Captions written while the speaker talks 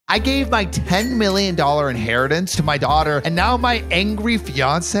I gave my $10 million inheritance to my daughter, and now my angry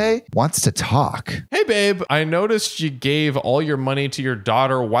fiance wants to talk. Hey, babe, I noticed you gave all your money to your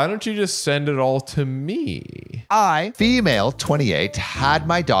daughter. Why don't you just send it all to me? I, female 28, had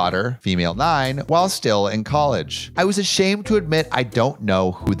my daughter, female 9, while still in college. I was ashamed to admit I don't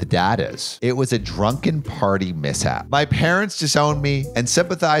know who the dad is. It was a drunken party mishap. My parents disowned me, and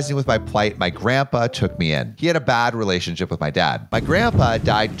sympathizing with my plight, my grandpa took me in. He had a bad relationship with my dad. My grandpa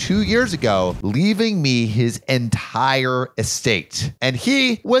died 2 years ago, leaving me his entire estate. And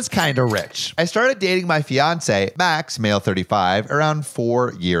he was kind of rich. I started dating my fiance, Max, male 35, around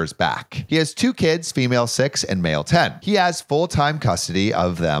 4 years back. He has 2 kids, female 6 and male 10. He has full-time custody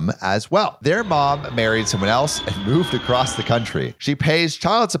of them as well. Their mom married someone else and moved across the country. She pays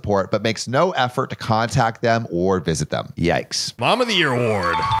child support, but makes no effort to contact them or visit them. Yikes. Mom of the Year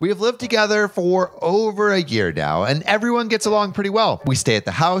award. We have lived together for over a year now, and everyone gets along pretty well. We stay at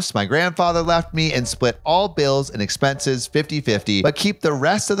the house. My grandfather left me and split all bills and expenses 50-50, but keep the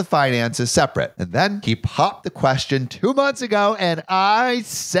rest of the finances separate. And then he popped the question 2 months ago, and I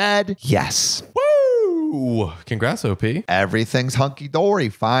said yes. Ooh, congrats, OP. Everything's hunky-dory,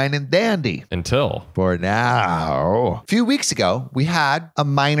 fine and dandy. Until. For now. A few weeks ago, we had a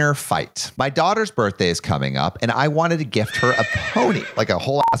minor fight. My daughter's birthday is coming up, and I wanted to gift her a pony. Like a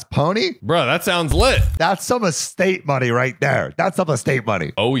whole ass pony? Bro, that sounds lit. That's some estate money right there. That's some estate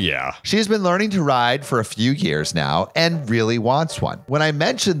money. Oh, yeah. She's been learning to ride for a few years now and really wants one. When I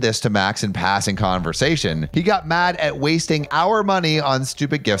mentioned this to Max in passing conversation, he got mad at wasting our money on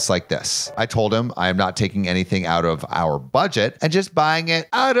stupid gifts like this. I told him I am not taking anything out of our budget and just buying it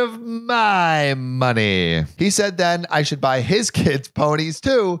out of my money. He said then I should buy his kids ponies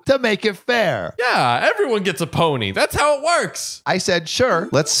too to make it fair. Yeah, everyone gets a pony. That's how it works. I said, sure,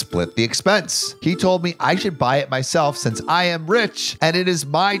 let's split the expense. He told me I should buy it myself since I am rich and it is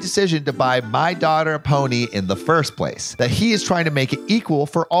my decision to buy my daughter a pony in the first place. That he is trying to make it equal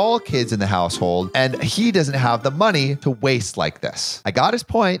for all kids in the household and he doesn't have the money to waste like this. I got his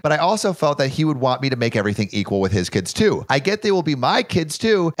point, but I also felt that he would want me to make everything equal with his kids too. I get they will be my kids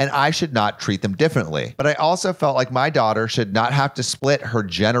too, and I should not treat them differently. But I also felt like my daughter should not have to split her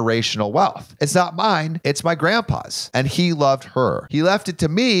generational wealth. It's not mine, it's my grandpa's. And he loved her. He left it to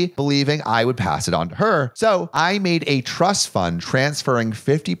me, believing I would pass it on to her. So I made a trust fund transferring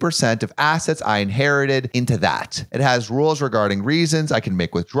 50% of assets I inherited into that. It has rules regarding reasons I can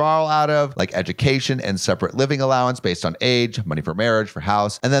make withdrawal out of, like education and separate living allowance based on age, money for marriage, for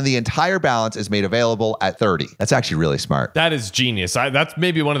house, and then the entire balance is made available at 30. That's actually really smart. That is genius. That's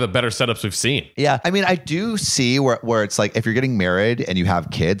maybe one of the better setups we've seen. Yeah. I mean, I do see where it's like if you're getting married and you have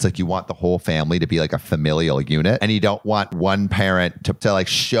kids, like you want the whole family to be like a familial unit and you don't want one parent to like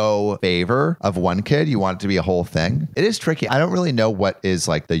show favor of one kid. You want it to be a whole thing. It is tricky. I don't really know what is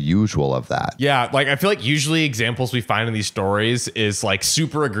like the usual of that. Yeah. Like I feel like usually examples we find in these stories is like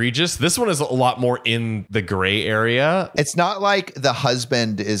super egregious. This one is a lot more in the gray area. It's not like the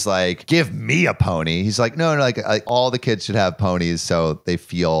husband is like, give me a pony. He's like, no, like all the kids should have ponies so they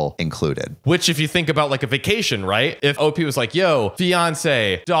feel included. Which if you think about like a vacation, right? If OP was like, yo,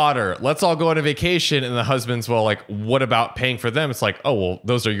 fiance, daughter, let's all go on a vacation. And the husband's, well, like, what about paying for them? It's like, oh, well,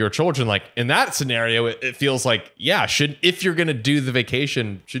 those are your children. Like in that scenario, it feels like, yeah, if you're going to do the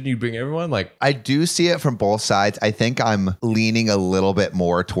vacation, shouldn't you bring everyone? Like, I do see it from both sides. I think I'm leaning a little bit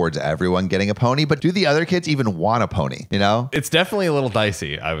more towards everyone getting a pony, but do the other kids even want a pony? You know, it's definitely a little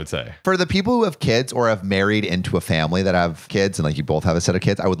dicey, I would say. For the people who have kids or have married into a family that have kids and like you both have a set of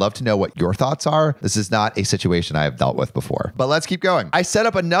kids, I would love to know what your thoughts are. This is not a situation I have dealt with before, but let's keep going. I set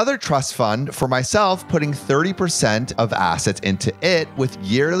up another trust fund for myself, putting 30% of assets into it with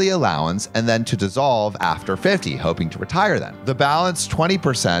yearly allowance and then to dissolve after 50, hoping to retire then. The balance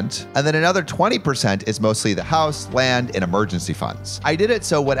 20% and then another 20% is mostly the house, land, and emergency funds. I did it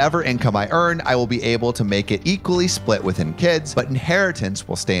so whatever income I earn, I will be able to make it equally split within kids, but inheritance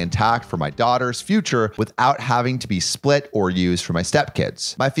will stay intact for my daughter's future without having to be split or used for my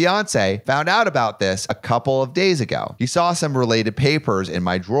stepkids. My fiance found out about this a couple of days ago. He saw some related papers in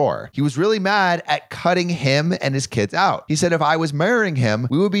my drawer. He was really mad at cutting him and his kids out. He said if I was marrying him,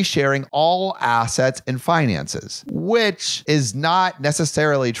 we would be sharing all assets and finances, which is not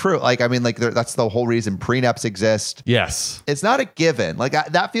necessarily true. Like, I mean, like that's the whole reason prenups exist. Yes. It's not a given. Like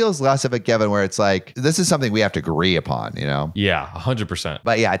that feels less of a given where it's like, this is something we have to agree upon, you know? Yeah, 100%.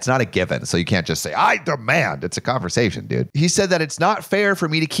 But yeah, it's not a given. So you can't just say, I demand. It's a conversation, dude. He said that it's not fair for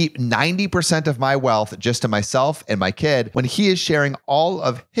me to keep 90% of my wealth just to myself and my kid when he is sharing all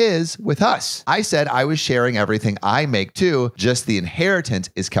of his with us. I said I was sharing everything I make too, just the inheritance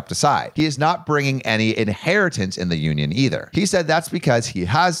is kept aside. He is not bringing any inheritance in the union either. He said that's because he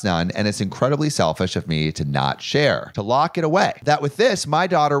has none and it's incredibly selfish of me to not share, to lock it away. That with this, my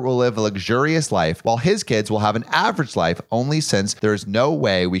daughter will live a luxurious life while his kids will have an average life only since there's no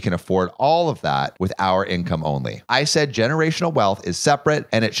way we can afford all of that with our income only. I said generational wealth is separate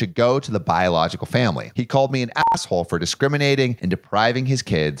and it should go to the biological family. He called me an asshole for discriminating and depriving his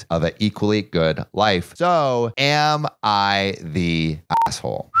kids of an equally good life. So am I the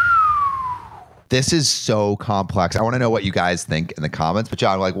asshole? This is so complex. I want to know what you guys think in the comments. But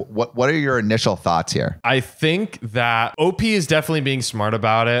John, like, what are your initial thoughts here? I think that OP is definitely being smart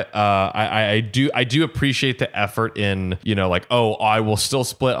about it. I do appreciate the effort in, like, oh, I will still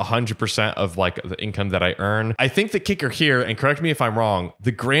split 100% of like the income that I earn. I think the kicker here, and correct me if I'm wrong,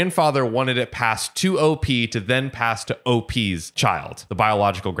 the grandfather wanted it passed to OP to then pass to OP's child, the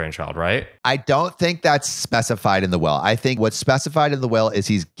biological grandchild, right? I don't think that's specified in the will. I think what's specified in the will is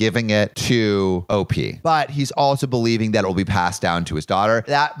he's giving it to OP, but he's also believing that it will be passed down to his daughter.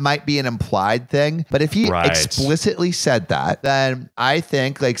 That might be an implied thing, but if he explicitly said that, then I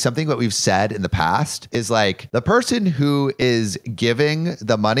think like something that we've said in the past is like the person who is giving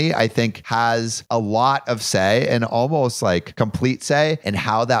the money, I think has a lot of say and almost like complete say in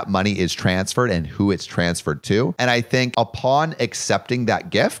how that money is transferred and who it's transferred to. And I think upon accepting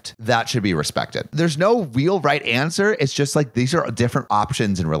that gift, that should be respected. There's no real right answer. It's just like these are different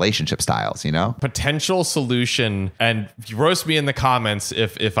options and relationship styles, Potential solution, and roast me in the comments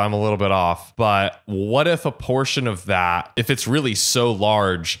if I'm a little bit off, but what if a portion of that, if it's really so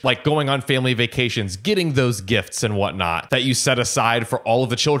large, like going on family vacations, getting those gifts and whatnot that you set aside for all of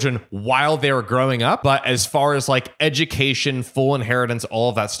the children while they were growing up, but as far as like education, full inheritance, all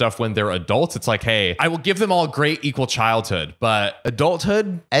of that stuff when they're adults, it's like, hey, I will give them all great equal childhood, but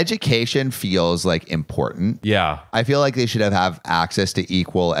adulthood? Education feels like important. Yeah. I feel like they should have access to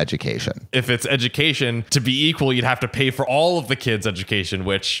equal education. If it's education, to be equal, you'd have to pay for all of the kids' education,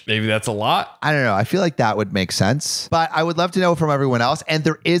 which maybe that's a lot. I don't know. I feel like that would make sense, but I would love to know from everyone else. And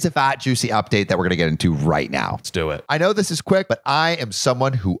there is a fat, juicy update that we're going to get into right now. Let's do it. I know this is quick, but I am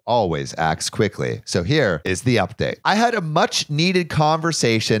someone who always acts quickly. So here is the update. I had a much needed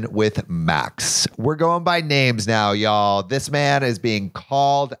conversation with Max. We're going by names now, y'all. This man is being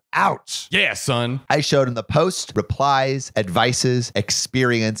called out. Yeah, son. I showed him the post, replies, advices,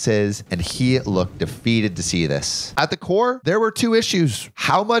 experiences, and he looked defeated to see this. At the core, there were two issues.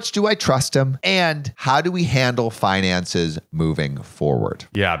 How much do I trust him? And how do we handle finances moving forward?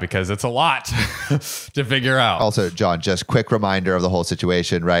 Yeah, because it's a lot to figure out. Also, John, just quick reminder of the whole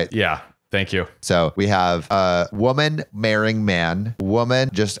situation, right? Yeah. Thank you. So we have a woman marrying man. Woman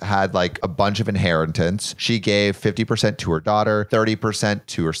just had like a bunch of inheritance. She gave 50% to her daughter, 30%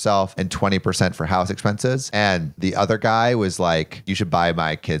 to herself, and 20% for house expenses. And the other guy was like, you should buy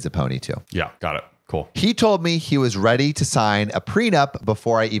my kids a pony too. Yeah, got it. Cool. He told me he was ready to sign a prenup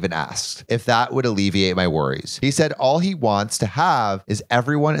before I even asked if that would alleviate my worries. He said all he wants to have is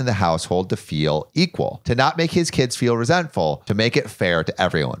everyone in the household to feel equal, to not make his kids feel resentful, to make it fair to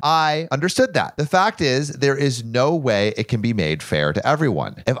everyone. I understood that. The fact is, there is no way it can be made fair to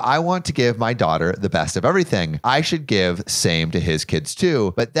everyone. If I want to give my daughter the best of everything, I should give same to his kids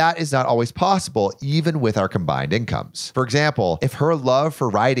too, but that is not always possible even with our combined incomes. For example, if her love for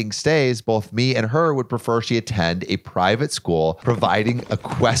riding stays, both me and her would prefer she attend a private school providing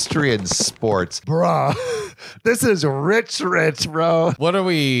equestrian sports. Bruh, this is rich, bro. What are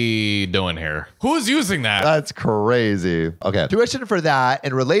we doing here? Who's using that? That's crazy. Okay. Tuition for that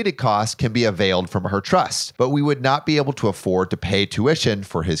and related costs can be availed from her trust, but we would not be able to afford to pay tuition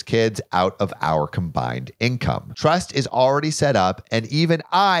for his kids out of our combined income. Trust is already set up, and even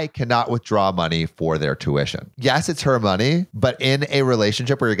I cannot withdraw money for their tuition. Yes, it's her money, but in a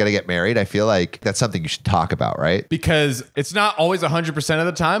relationship where you're going to get married, I feel like that's something you should talk about, right? Because it's not always 100% of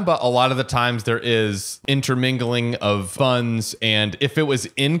the time, but a lot of the times there is intermingling of funds. And if it was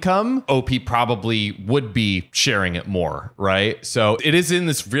income, OP probably would be sharing it more, right? So it is in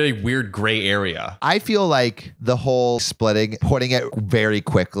this really weird gray area. I feel like the whole splitting, putting it very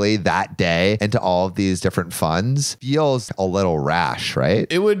quickly that day into all of these different funds feels a little rash, right?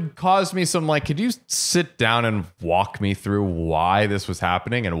 It would cause me some like, could you sit down and walk me through why this was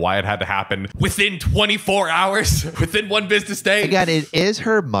happening and why it had to happen within within 24 hours, within one business day. Again, it is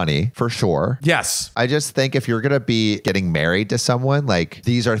her money for sure. Yes. I just think if you're going to be getting married to someone, like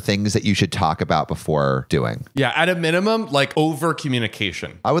these are things that you should talk about before doing. Yeah, at a minimum, like over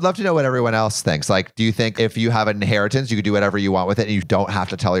communication. I would love to know what everyone else thinks. Like, do you think if you have an inheritance, you could do whatever you want with it and you don't have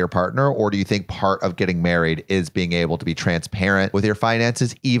to tell your partner? Or do you think part of getting married is being able to be transparent with your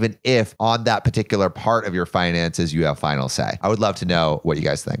finances, even if on that particular part of your finances, you have final say? I would love to know what you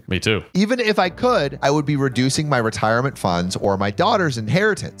guys think. Me too. Even if I could, I would be reducing my retirement funds or my daughter's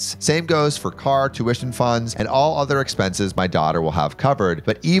inheritance. Same goes for car, tuition funds, and all other expenses my daughter will have covered.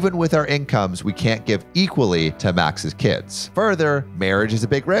 But even with our incomes, we can't give equally to Max's kids. Further, marriage is a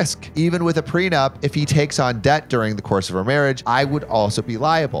big risk. Even with a prenup, if he takes on debt during the course of our marriage, I would also be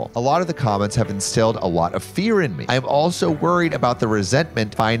liable. A lot of the comments have instilled a lot of fear in me. I am also worried about the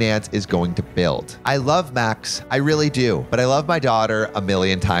resentment finance is going to build. I love Max, I really do, but I love my daughter a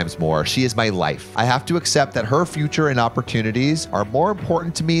million times more. She is my life. I have to accept that her future and opportunities are more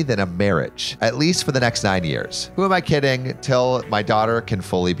important to me than a marriage, at least for the next 9 years. Who am I kidding? Till my daughter can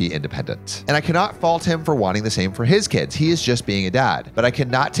fully be independent. And I cannot fault him for wanting the same for his kids. He is just being a dad. But I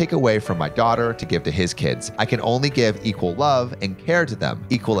cannot take away from my daughter to give to his kids. I can only give equal love and care to them,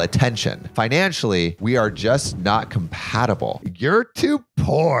 equal attention. Financially, we are just not compatible. You're too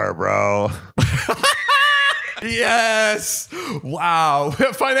poor, bro. Yes. Wow.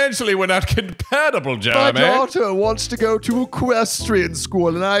 Financially, we're not compatible, Jeremy. My daughter wants to go to equestrian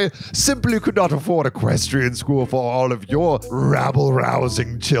school, and I simply could not afford equestrian school for all of your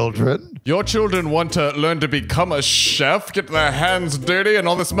rabble-rousing children. Your children want to learn to become a chef, get their hands dirty and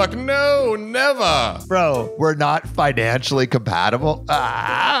all this muck. No, never. Bro, we're not financially compatible.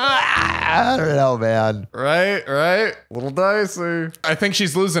 I don't know, man. Right. A little dicey. I think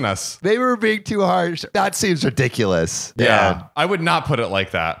she's losing us. Maybe we're being too harsh. That seems ridiculous. Yeah. I would not put it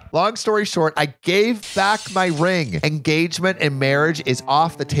like that. Long story short, I gave back my ring. Engagement and marriage is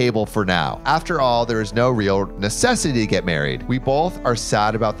off the table for now. After all, there is no real necessity to get married. We both are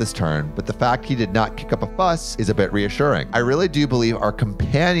sad about this turn, but the fact he did not kick up a fuss is a bit reassuring. I really do believe our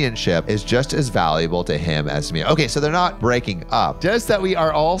companionship is just as valuable to him as to me. Okay, so they're not breaking up, just that we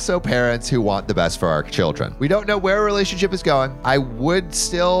are also parents who want the best for our children. We don't know where a relationship is going. I would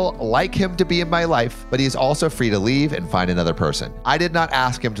still like him to be in my life, but he's also free to leave and find another person. I did not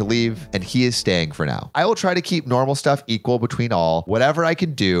ask him to leave, and he is staying for now. I will try to keep normal stuff equal between all, whatever I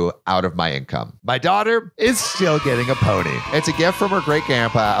can do out of my income. My daughter is still getting a pony. It's a gift from her great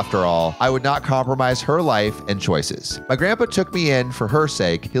grandpa after all. I would not compromise her life and choices. My grandpa took me in for her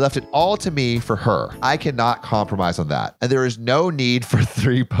sake. He left it all to me for her. I cannot compromise on that. And there is no need for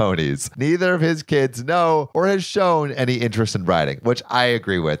 3 ponies. Neither of his kids know or has shown any interest in riding, which I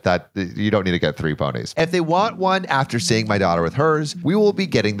agree with, that you don't need to get 3 ponies. If they want one after seeing my daughter with hers, we will be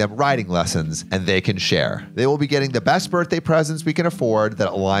getting them riding lessons and they can share. They will be getting the best birthday presents we can afford that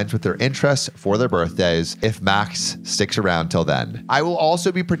aligns with their interests for their birthdays if Max sticks around till then. I will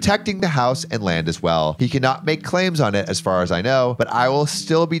also be protecting the house and land as well. He cannot make claims on it as far as I know, but I will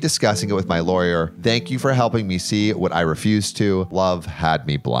still be discussing it with my lawyer. Thank you for helping me see what I refuse to. Love had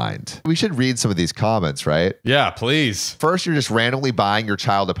me blind. We should read some of these comments, right? Yeah, please. First, you're just randomly buying your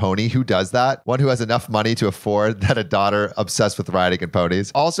child a pony. Who does that? One who has enough money to afford that a daughter obsessed with riding and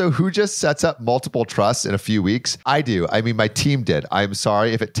ponies. Also, who just sets up multiple trusts in a few weeks? I do. I mean, my team did. I'm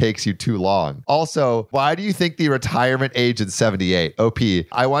sorry if it takes you too long. Also, why do you think the retirement age is 78? OP,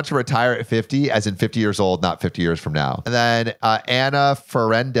 I want to retire at 50, as in 50 years old, not 50 years from now. And then Anna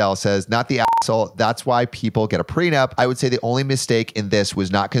Ferendel says, not the asshole. That's why people get a prenup. I would say the only mistake in this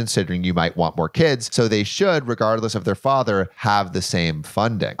was not considering you might want more kids. So they should, regardless of their father, have the same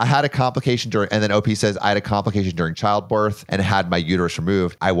funding. I had a complication during, and then OP says, I had a complication during childbirth and had my uterus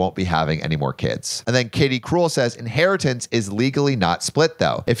removed. I won't be having any more kids. And then Katie Cruel says, inheritance is legally not split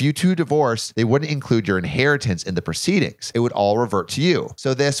though. If you two divorce, they wouldn't include your inheritance in the proceedings. It would all revert to you.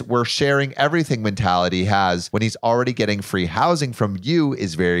 So this we're sharing everything mentality has when he's already getting free housing from you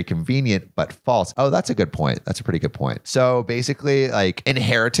is very convenient, but false. Oh, that's a good point. That's a pretty good point. So basically, like,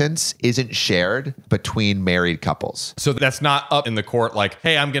 inheritance isn't shared between married couples. So that's not up in the court like,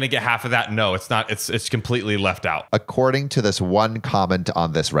 hey, I'm going to get half of that. No, it's not. It's completely left out. According to this one comment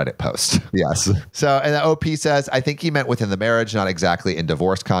on this Reddit post. Yes. So, and the OP says, I think he meant within the marriage, not exactly in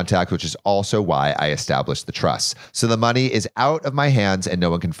divorce contact, which is also why I established the trust. So the money is out of my hands and no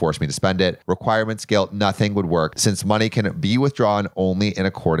one can force me to spend it. Requirements, guilt, nothing would work since money can be withdrawn only in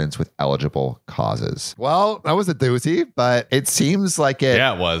accordance with eligible charitable causes. Well, that was a doozy, but it seems like it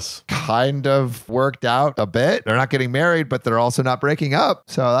was kind of worked out a bit. They're not getting married, but they're also not breaking up.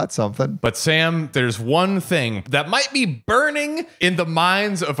 So that's something. But Sam, there's one thing that might be burning in the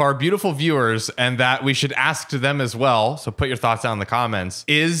minds of our beautiful viewers and that we should ask to them as well. So put your thoughts down in the comments.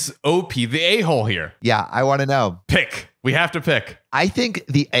 Is OP the a-hole here? Yeah, I want to know. Pick. We have to pick. I think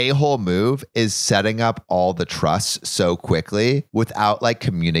the a-hole move is setting up all the trusts so quickly without like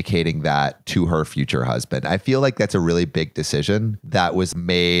communicating that to her future husband. I feel like that's a really big decision that was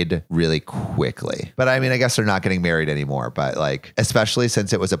made really quickly. But I mean, I guess they're not getting married anymore, but like, especially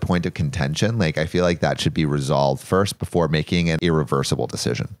since it was a point of contention, like I feel like that should be resolved first before making an irreversible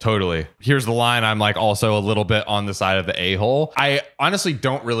decision. Totally. Here's the line. I'm like also a little bit on the side of the a-hole. I honestly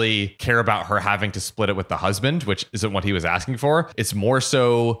don't really care about her having to split it with the husband, which isn't what he was asking for. It's more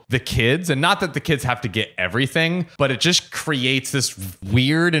so the kids, and not that the kids have to get everything, but it just creates this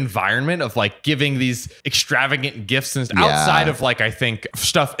weird environment of like giving these extravagant gifts and outside of like, I think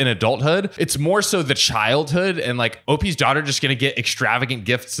stuff in adulthood. It's more so the childhood and like OP's daughter just going to get extravagant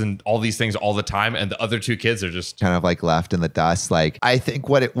gifts and all these things all the time. And the other two kids are just kind of like left in the dust. Like, I think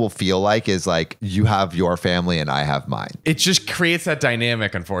what it will feel like is like you have your family and I have mine. It just creates that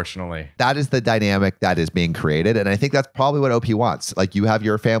dynamic, unfortunately. That is the dynamic that is being created. And I think that's probably what OP wants. Like, you have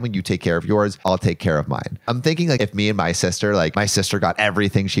your family, you take care of yours, I'll take care of mine. I'm thinking like if me and my sister, like my sister got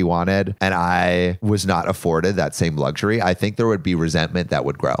everything she wanted and I was not afforded that same luxury, I think there would be resentment that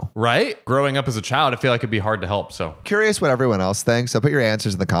would grow. Right? Growing up as a child, I feel like it'd be hard to help. So curious what everyone else thinks. So put your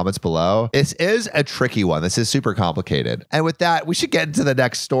answers in the comments below. This is a tricky one. This is super complicated. And with that, we should get into the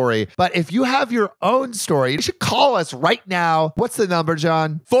next story. But if you have your own story, you should call us right now. What's the number,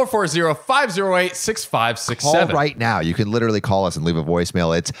 John? 440-508-6567. Call right now. You can literally call us and leave a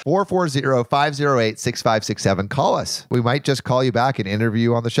voicemail. It's 440-508-6567. Call us. We might just call you back and interview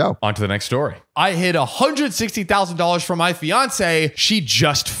you on the show. On to the next story. I hid $160,000 from my fiance. She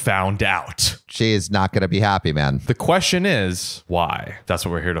just found out. She is not going to be happy, man. The question is, why? That's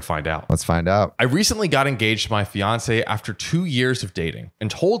what we're here to find out. Let's find out. I recently got engaged to my fiance after 2 years of dating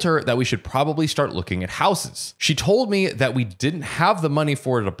and told her that we should probably start looking at houses. She told me that we didn't have the money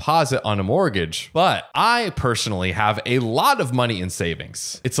for a deposit on a mortgage, but I personally have a lot of money in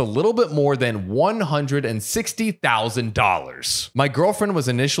savings. It's a little bit more than $160,000. My girlfriend was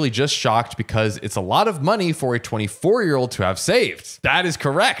initially just shocked because it's a lot of money for a 24-year-old to have saved. That is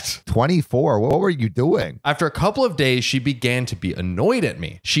correct. 24? What were you doing? After a couple of days, she began to be annoyed at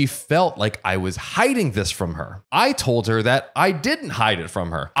me. She felt like I was hiding this from her. I told her that I didn't hide it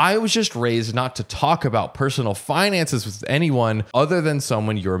from her. I was just raised not to talk about personal finances with anyone other than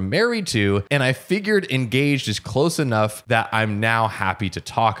someone you're married to, and I figured engaged is close enough that I'm now happy to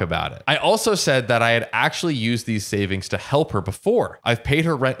talk about it. I also said that I had actually used these savings to help her before. I've paid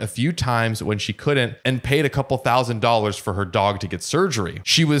her rent a few times when she couldn't and paid a couple $1,000s for her dog to get surgery.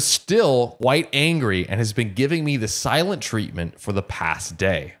 She was still quite angry and has been giving me the silent treatment for the past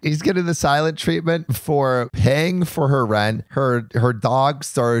day. He's getting the silent treatment for paying for her rent, her dog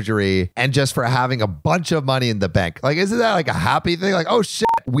surgery, and just for having a bunch of money in the bank. Like, isn't that like a happy thing? Like, oh shit,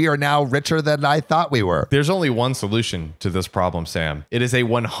 we are now richer than I thought we were. There's only one solution to this problem, Sam. It is a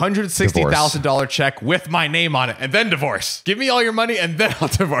 $160,000 check with my name on it and then divorce. Give me all your money and then I'll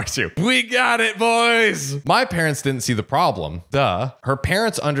divorce you. We got it, boys. My parents didn't see the problem. Duh. Her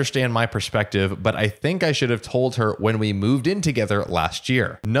parents understand my perspective, but I think I should have told her when we moved in together last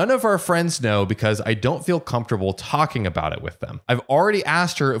year. None of our friends know because I don't feel comfortable talking about it with them. I've already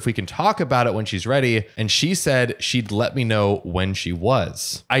asked her if we can talk about it when she's ready, and she said she'd let me know when she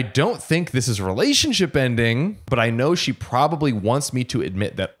was. I don't think this is relationship ending, but I know she probably wants me to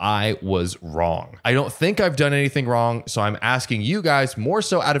admit that I was wrong. I don't think I've done anything wrong, so I'm asking you guys more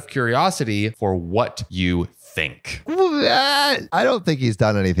so out of curiosity for what you think. I don't think he's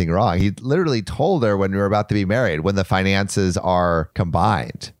done anything wrong. He literally told her when we were about to be married, when the finances are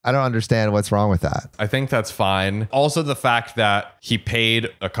combined. I don't understand what's wrong with that. I think that's fine. Also, the fact that he paid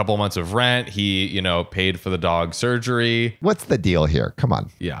a couple months of rent, he, paid for the dog surgery. What's the deal here? Come on.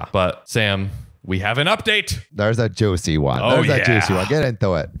 Yeah. But Sam, we have an update. There's a juicy one. Oh, There's a juicy one. Get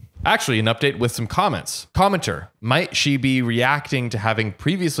into it. Actually, an update with some comments. Commenter, might she be reacting to having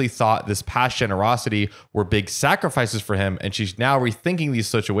previously thought this past generosity were big sacrifices for him, and she's now rethinking these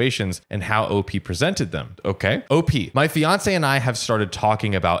situations and how OP presented them? Okay. OP, my fiance and I have started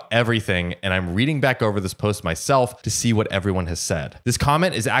talking about everything, and I'm reading back over this post myself to see what everyone has said. This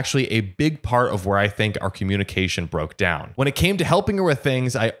comment is actually a big part of where I think our communication broke down. When it came to helping her with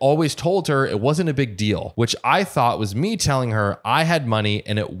things, I always told her it wasn't a big deal, which I thought was me telling her I had money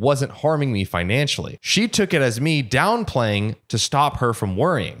and it wasn't wasn't harming me financially. She took it as me downplaying to stop her from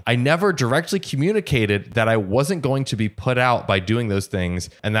worrying. I never directly communicated that I wasn't going to be put out by doing those things,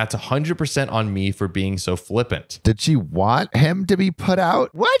 and that's 100% on me for being so flippant. Did she want him to be put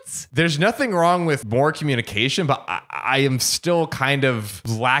out? What? There's nothing wrong with more communication, but I am still kind of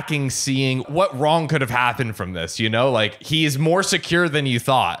lacking seeing what wrong could have happened from this, you know? Like, he is more secure than you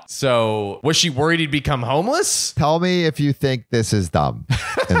thought. So was she worried he'd become homeless? Tell me if you think this is dumb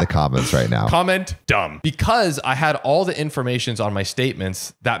in the comments right now. Comment dumb. Because I had all the informations on my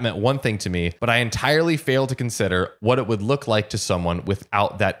statements, that meant one thing to me, but I entirely failed to consider what it would look like to someone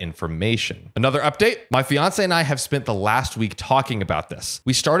without that information. Another update, my fiance and I have spent the last week talking about this.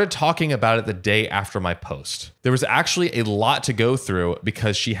 We started talking about it the day after my post. There was actually a lot to go through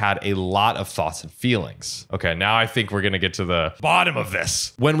because she had a lot of thoughts and feelings. Okay, now I think we're gonna get to the bottom of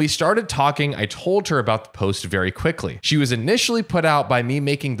this. When we started talking, I told her about the post very quickly. She was initially put out by me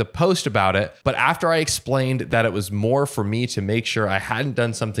making the post about it, but after I explained that it was more for me to make sure I hadn't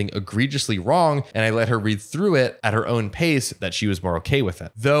done something egregiously wrong and I let her read through it at her own pace, that she was more okay with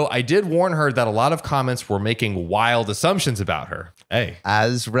it. Though I did warn her that a lot of comments were making wild assumptions about her. Hey.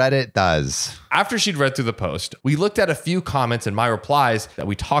 As Reddit does. After she'd read through the post, we looked at a few comments and my replies that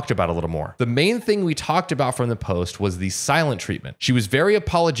we talked about a little more. The main thing we talked about from the post was the silent treatment. She was very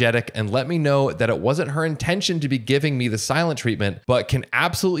apologetic and let me know that it wasn't her intention to be giving me the silent treatment, but can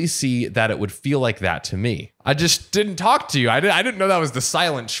absolutely see that it would feel like that to me. I just didn't talk to you. I didn't know that was the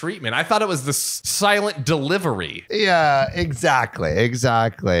silent treatment. I thought it was the silent delivery. Yeah,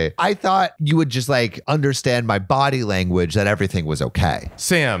 exactly. I thought you would just like understand my body language, that everything was okay.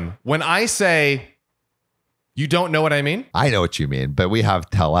 Sam, when I say you don't know what I mean? I know what you mean, but we have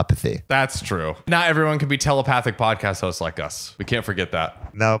telepathy. That's true. Not everyone can be telepathic podcast hosts like us. We can't forget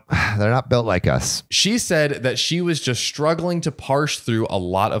that. Nope, they're not built like us. She said that she was just struggling to parse through a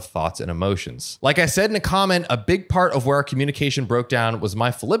lot of thoughts and emotions. Like I said in a comment, a big part of where our communication broke down was my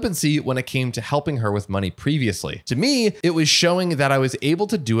flippancy when it came to helping her with money previously. To me, it was showing that I was able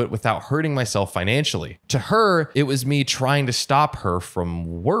to do it without hurting myself financially. To her, it was me trying to stop her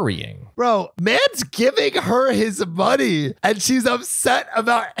from worrying. Bro, man's giving her his money and she's upset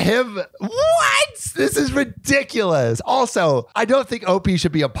about him. What? This is ridiculous. Also, I don't think OP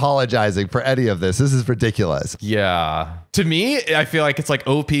should be apologizing for any of this. This is ridiculous. Yeah. To me, I feel like it's like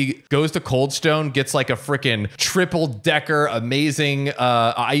OP goes to Cold Stone, gets like a freaking triple decker, amazing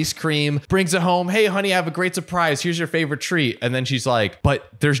ice cream, brings it home. Hey, honey, I have a great surprise. Here's your favorite treat. And then she's like, but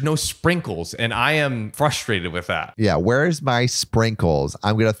there's no sprinkles. And I am frustrated with that. Yeah. Where's my sprinkles?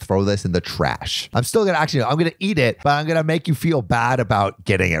 I'm going to throw this in the trash. I'm still going to I'm going to eat it, but I'm going to make you feel bad about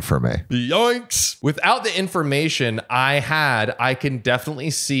getting it for me. Yoinks. Without the information I can definitely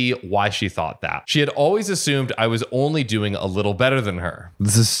see why she thought that. She had always assumed I was only doing a little better than her.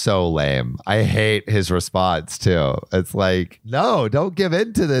 This is so lame. I hate his response too. It's like, no, don't give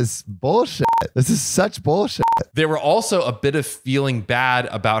in to this bullshit. This is such bullshit. There were also a bit of feeling bad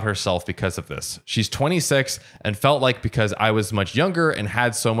about herself because of this. She's 26 and felt like because I was much younger and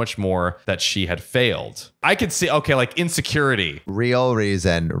had so much more that she had failed. I could see, okay, like insecurity. Real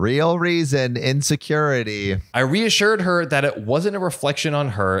reason, insecurity. I reassured her that it wasn't a reflection on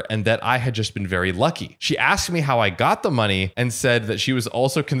her and that I had just been very lucky. She asked me how I got the money and said that she was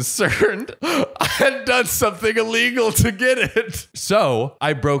also concerned I had done something illegal to get it. So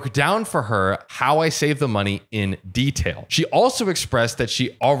I broke down for her how I saved the money in detail. She also expressed that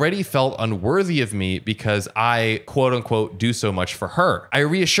she already felt unworthy of me because I, quote unquote, do so much for her. I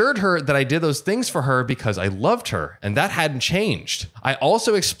reassured her that I did those things for her because I loved her and that hadn't changed. I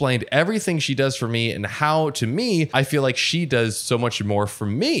also explained everything she does for me and how, to me, I feel like she does so much more for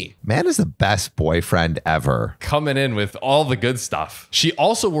me. Man is the best boyfriend ever. Coming in with all the good stuff. She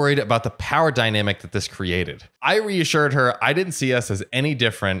also worried about the power dynamic that this created. I reassured her I didn't see us as any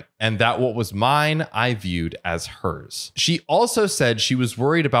different and that what was mine, I viewed as hers. She also said she was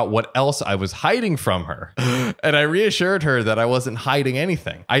worried about what else I was hiding from her. And I reassured her that I wasn't hiding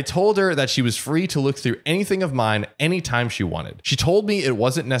anything. I told her that she was free to look through anything of mine anytime she wanted. She told me it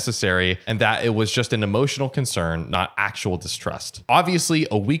wasn't necessary and that it was just an emotional concern, not actual distrust. Obviously,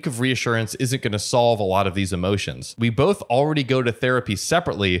 a week of reassurance isn't going to solve a lot of these emotions. We both already go to therapy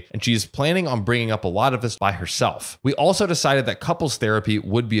separately, and she's planning on bringing up a lot of this by herself. We also decided that couples therapy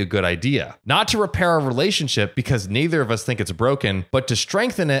would be a good idea. Not to repair our relationship because neither of us think it's broken, but to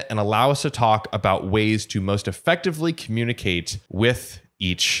strengthen it and allow us to talk about ways to most effectively communicate with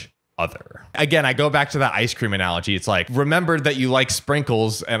each other. Again, I go back to that ice cream analogy. It's like, remembered that you like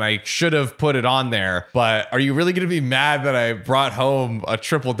sprinkles and I should have put it on there, but are you really going to be mad that I brought home a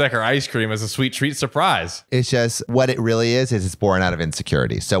triple decker ice cream as a sweet treat surprise? It's just what it really is it's born out of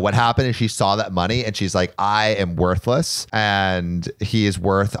insecurity. So what happened is she saw that money and she's like, I am worthless and he is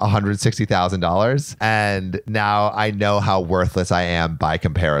worth $160,000. And now I know how worthless I am by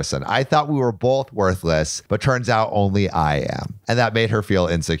comparison. I thought we were both worthless, but turns out only I am. And that made her feel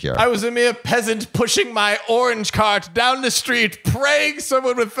insecure. I was a mere peasant pushing my orange cart down the street, praying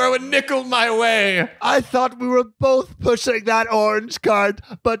someone would throw a nickel my way. I thought we were both pushing that orange cart,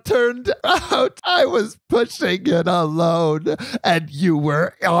 but turned out I was pushing it alone. And you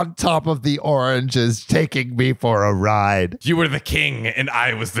were on top of the oranges taking me for a ride. You were the king and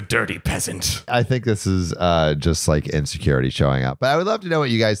I was the dirty peasant. I think this is just like insecurity showing up. But I would love to know what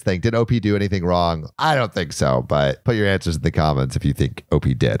you guys think. Did OP do anything wrong? I don't think so, but put your answers in the comments if you think OP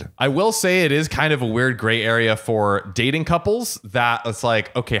did. I will say it is kind of a weird gray area for dating couples that it's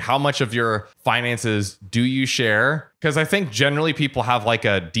like, okay, how much of your finances do you share? Because I think generally people have like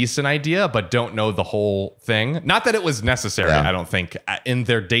a decent idea, but don't know the whole thing. Not that it was necessary, I don't think, in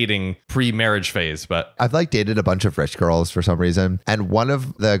their dating pre-marriage phase, but I've like dated a bunch of rich girls for some reason. And one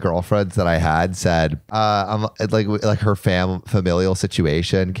of the girlfriends that I had said, like her familial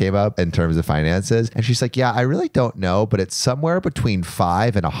situation came up in terms of finances. And she's like, yeah, I really don't know, but it's somewhere between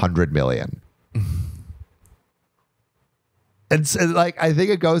 5 and 100 million. And so, like, I think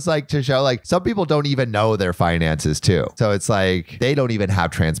it goes like to show like some people don't even know their finances too. So it's like they don't even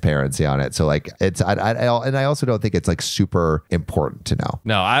have transparency on it. So like and I also don't think it's like super important to know.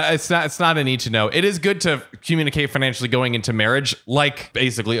 No, it's not a need to know. It is good to communicate financially going into marriage, like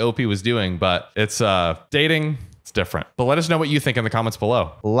basically OP was doing, but it's dating. Different. But let us know what you think in the comments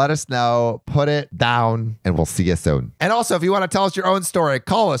below. Let us know, put it down, and we'll see you soon. And also, if you want to tell us your own story,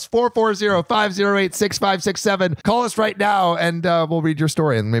 call us 440-508-6567. Call us right now and we'll read your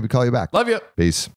story and maybe call you back. Love you. Peace.